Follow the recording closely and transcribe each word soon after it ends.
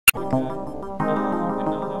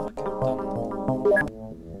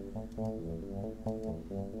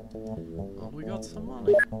got some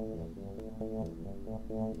money,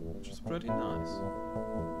 which is pretty nice,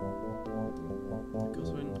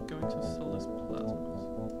 because we're going to sell these plasmas.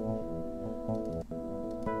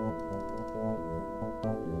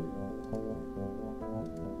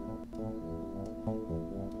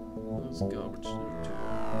 Those garbage too.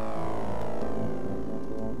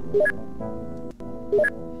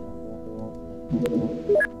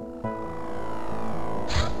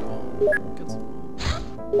 Get some more.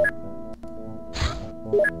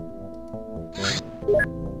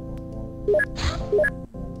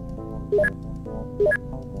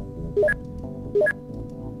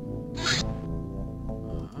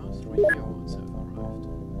 Three new ones have arrived.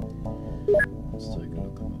 Let's take a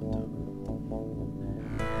look about them.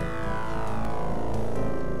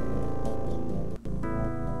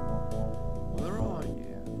 Where are you?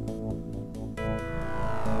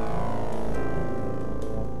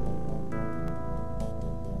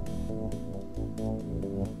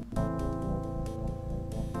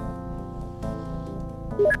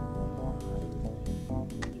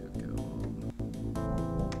 You go on.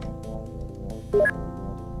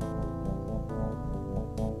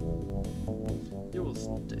 You will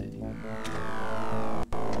stay.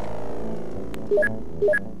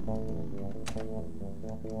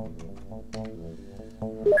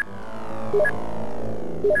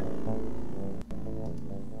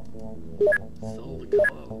 Sell the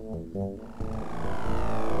cow.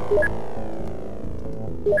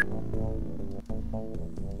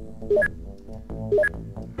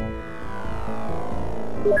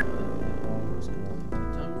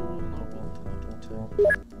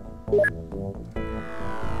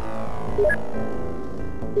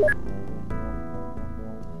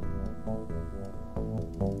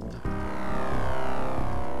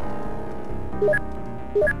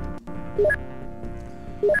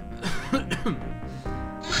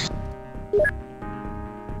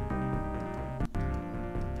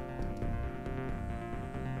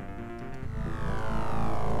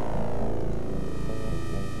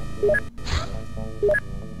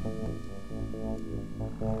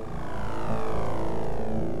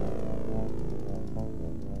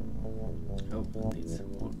 Oh, I need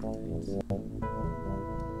some more grenades.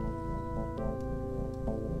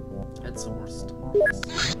 Add some more stars.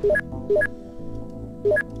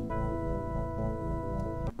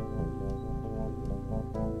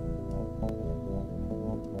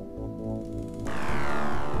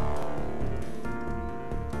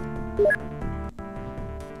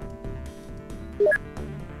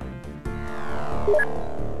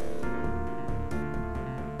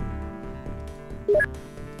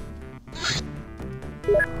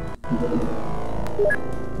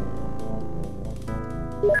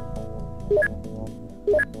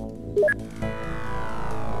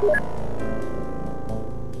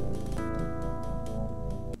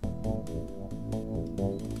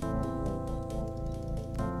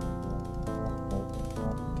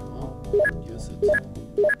 Use it.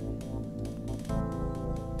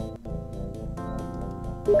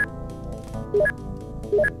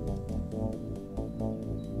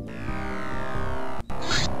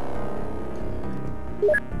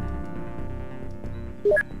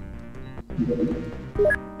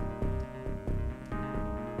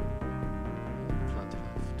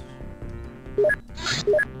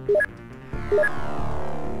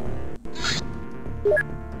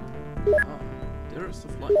 There is the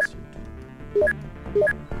flight suit.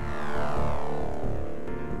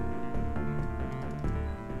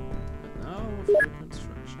 And now for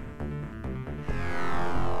construction.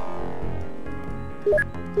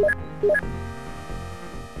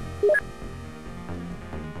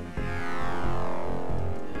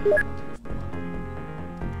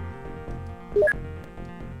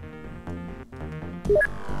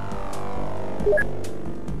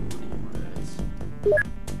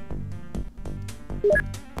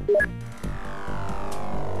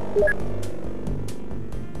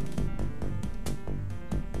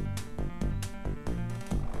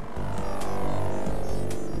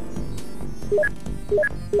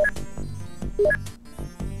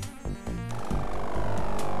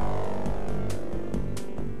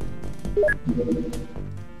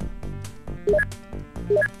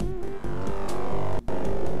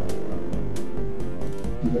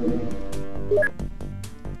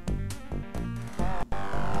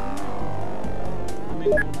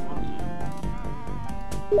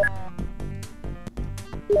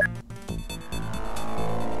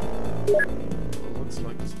 Looks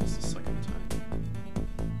like this was the second time.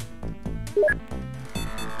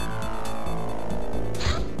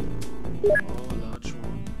 Oh, a large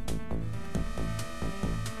one.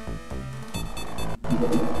 This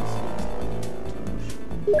looks like a good time.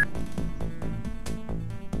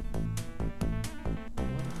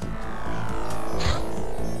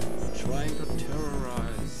 Trying to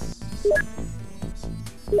terrorize.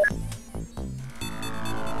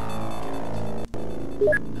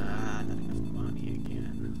 Ah, not enough money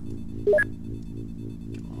again.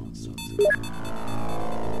 Come on, so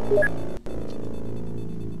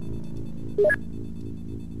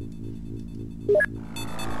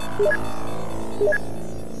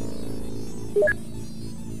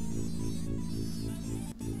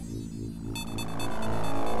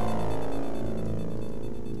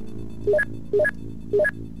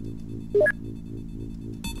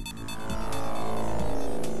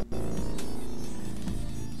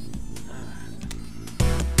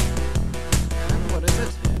and what is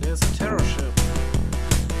it? It is a Terrorship.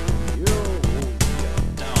 You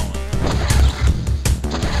get down.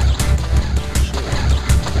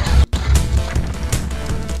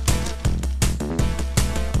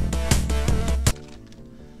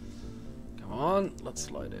 Come on, let's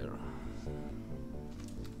slide here.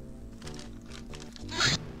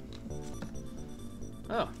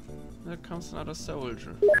 Oh, there comes another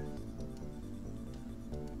soldier.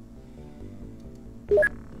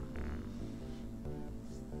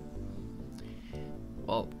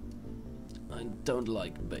 Well, I don't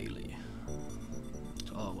like Bailey.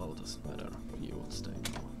 Oh well, it doesn't matter. You will stay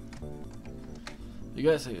now. You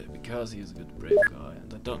guys say it because he's a good brave guy,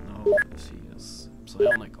 and I don't know if he is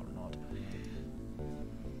psionic or not.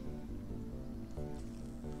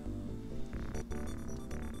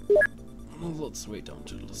 Well, let's wait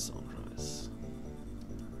until the sunrise.